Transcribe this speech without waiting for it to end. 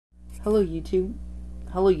Hello YouTube,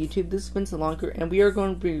 this is Vincent Longer, and we are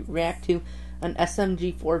going to react to an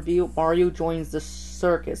Smg4 video, Mario Joins the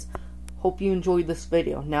Circus. Hope you enjoyed this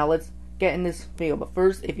video. Now let's get in this video, but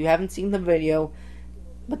first, if you haven't seen the video,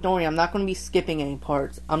 but don't worry, I'm not going to be skipping any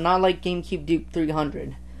parts. I'm not like GameCube Duke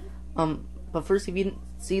 300. But first, if you didn't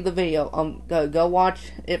see the video, go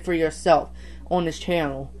watch it for yourself on this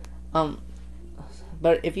channel.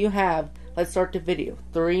 But if you have, let's start the video.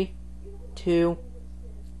 3, 2,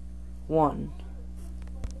 1.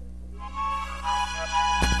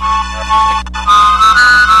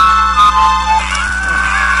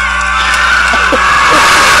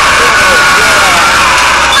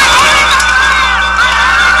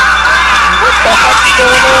 What the heck's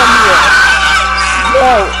going on here? Yo,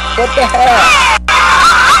 what the heck?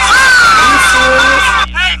 Are you serious?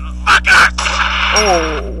 Hey, fucker!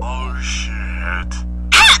 Oh shit.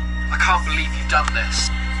 I can't believe you've done this.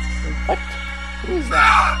 What? Who is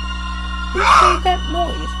that? Who made that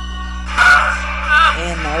noise?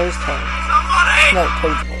 And now there's Toad. Somebody! No,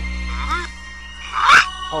 Toad's voice.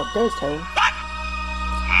 Oh, there's Toad.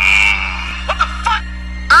 What the fuck?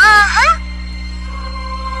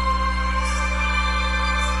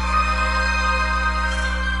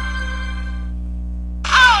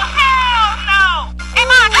 Oh, hell no!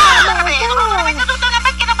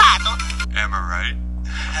 Am I right?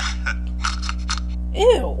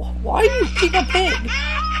 Ew, why do you pick a pig?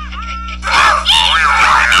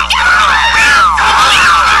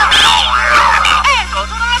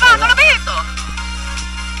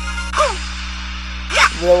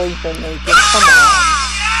 Really, Finley? Come on.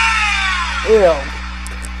 Ew.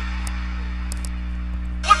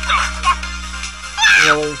 What the fuck?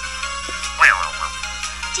 Really?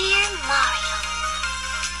 Dear Mario.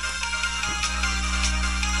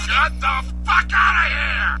 Get the fuck out of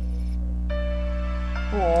here!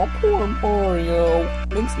 Aw, poor Mario.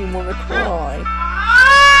 Makes me want to cry.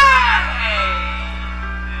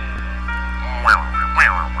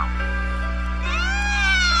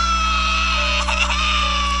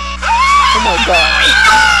 Oh my god.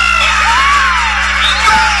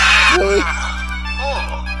 Really?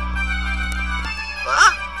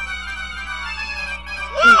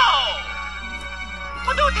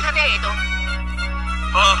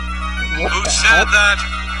 What Who the said heck? that?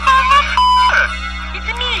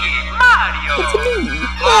 It's me, Mario. It's me,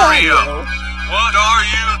 Mario. Mario. What are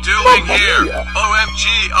you doing Mamma here? mia. OMG,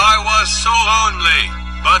 I was so lonely.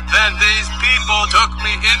 But then these people took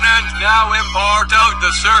me in and now I'm part of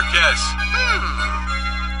the circus.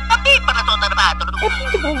 I think I'm gonna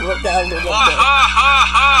look down a little Ha bit. ha ha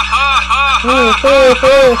ha ha ha ha.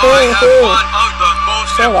 I have one of the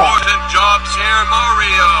most Shut up. important jobs here,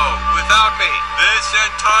 Mario. Without me, this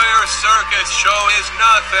entire circus show is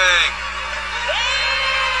nothing.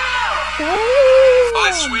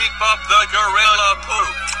 I sweep up the gorilla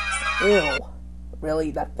poop. Ew.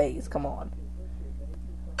 Really? That face? Come on.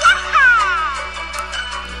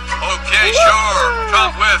 Okay, sure.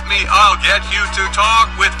 Come with me. I'll get you to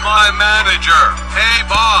talk with my manager. Hey,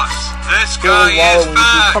 boss. This guy is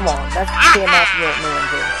fat. Come on. That's not your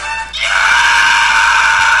manager.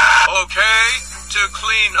 Okay, to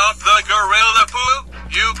clean up the gorilla poop,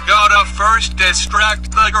 you gotta first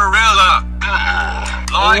distract the gorilla.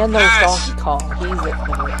 Like And there's this. Donkey Kong. He's it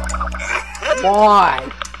for me.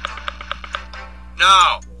 Why?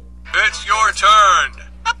 Now, it's your turn.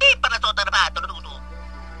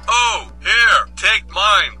 Oh, here, take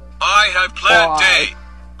mine. I have plenty.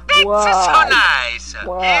 Why? Nice.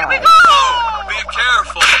 Why? Here we go. Oh, be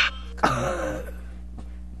careful.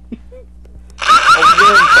 Oh,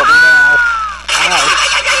 you're in trouble now. Ow.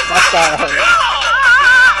 That's gotta hurt.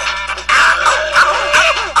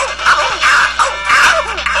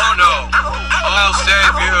 Oh no, I'll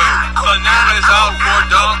save you. Banana's out for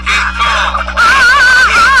Donkey Kong.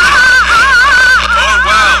 Oh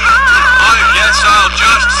well, I guess I'll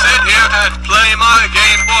just sit here and play my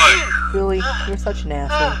Game Boy. Really? You're such an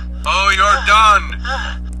asshole. Oh, you're done.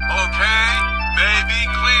 Okay, maybe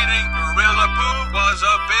cleaning gorilla poop was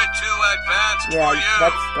a bit too advanced Yeah, for you.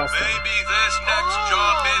 that's disgusting. Maybe this next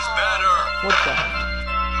job is better. What the heck?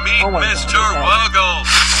 Meet Oh my Mr. God, Wuggles.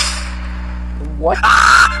 What?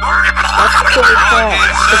 That's the silly Oh, song. he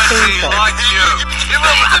It's the says same he song. likes you.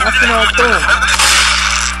 That's the nice thing.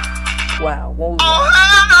 Wow, what was that?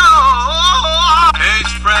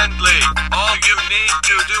 He's friendly. All you need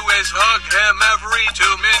to do is hug him every 2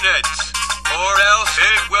 minutes. Or else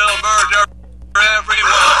he will murder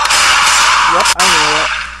everyone. Yep, I knew it.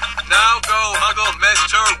 Now go huggle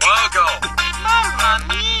Mr. Wuggle. Mamma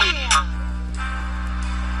mia.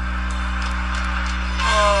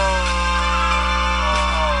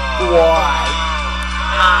 Why?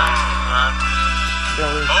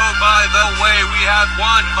 Really? Oh, by the way, we had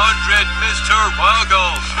 100 Mr.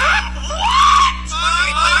 Wuggles.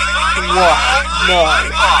 What? No.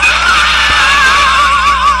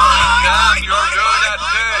 Damn, you're good at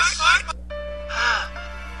this.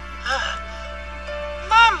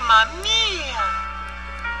 Mamma mia!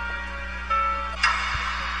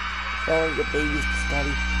 Oh, the baby's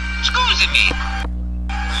steady. Scusi me.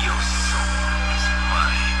 Your soul is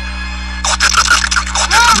mine.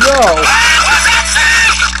 No!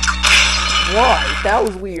 Why? That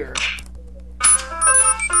was weird.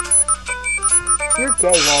 You're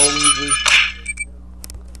gay, Waluigi.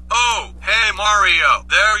 Oh, hey Mario,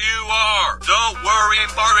 there you are. Don't worry,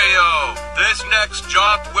 Mario. This next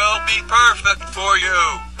job will be perfect for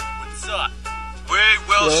you. What's up? We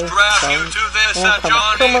will strap you to this and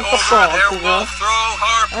Johnny over there will throw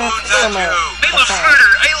harpoons at you. I love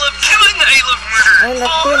murder. I love killing. I love murder. I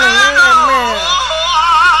love killing. I love murder.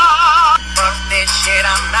 Fuck this shit,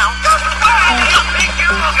 I'm out.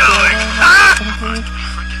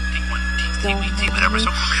 Whatever, so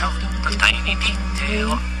the tiny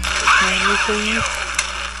detail.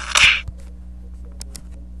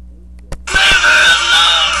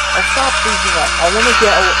 I'll stop freezing up. I want to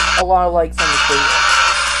get a lot of likes on this video.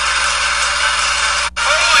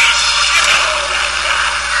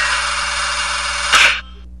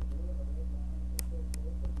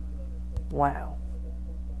 Wow.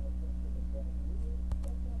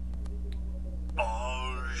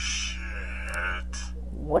 Oh shit.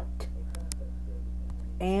 What?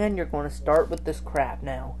 And you're going to start with this crap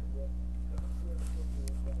now.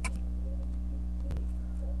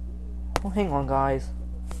 Well, hang on, guys.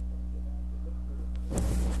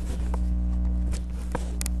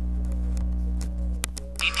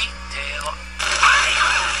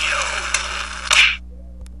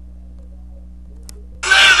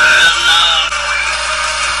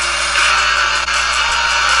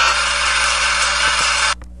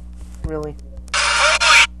 Really?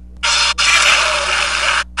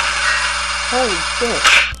 Holy shit.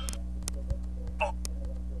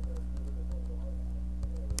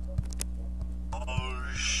 Oh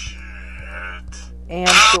shit. And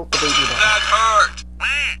killed the baby down. That hurt.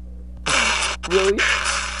 Really?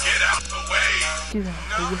 Get out the way. Get out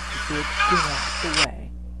the way. Get out the way.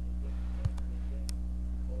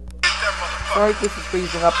 Sorry, this is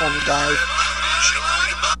freezing up on me, guys.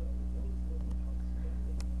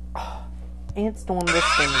 And it's doing this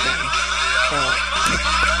thing again.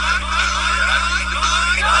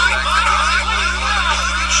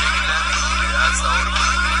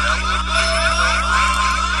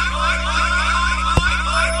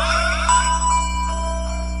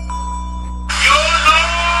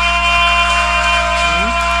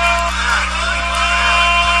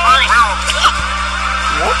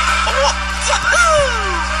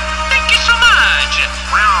 Thank you so much.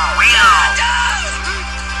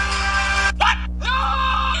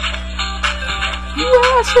 You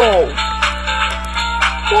asshole!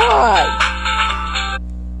 Why?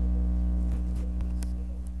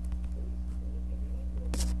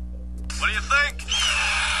 What do you think?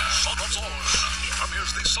 Son of Zorz.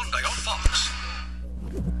 Premieres this Sunday on Fox.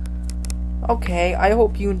 Okay, I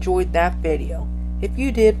hope you enjoyed that video. If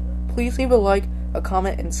you did, please leave a like, a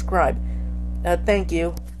comment, and subscribe. Thank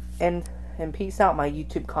you, and peace out, my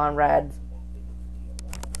YouTube comrades.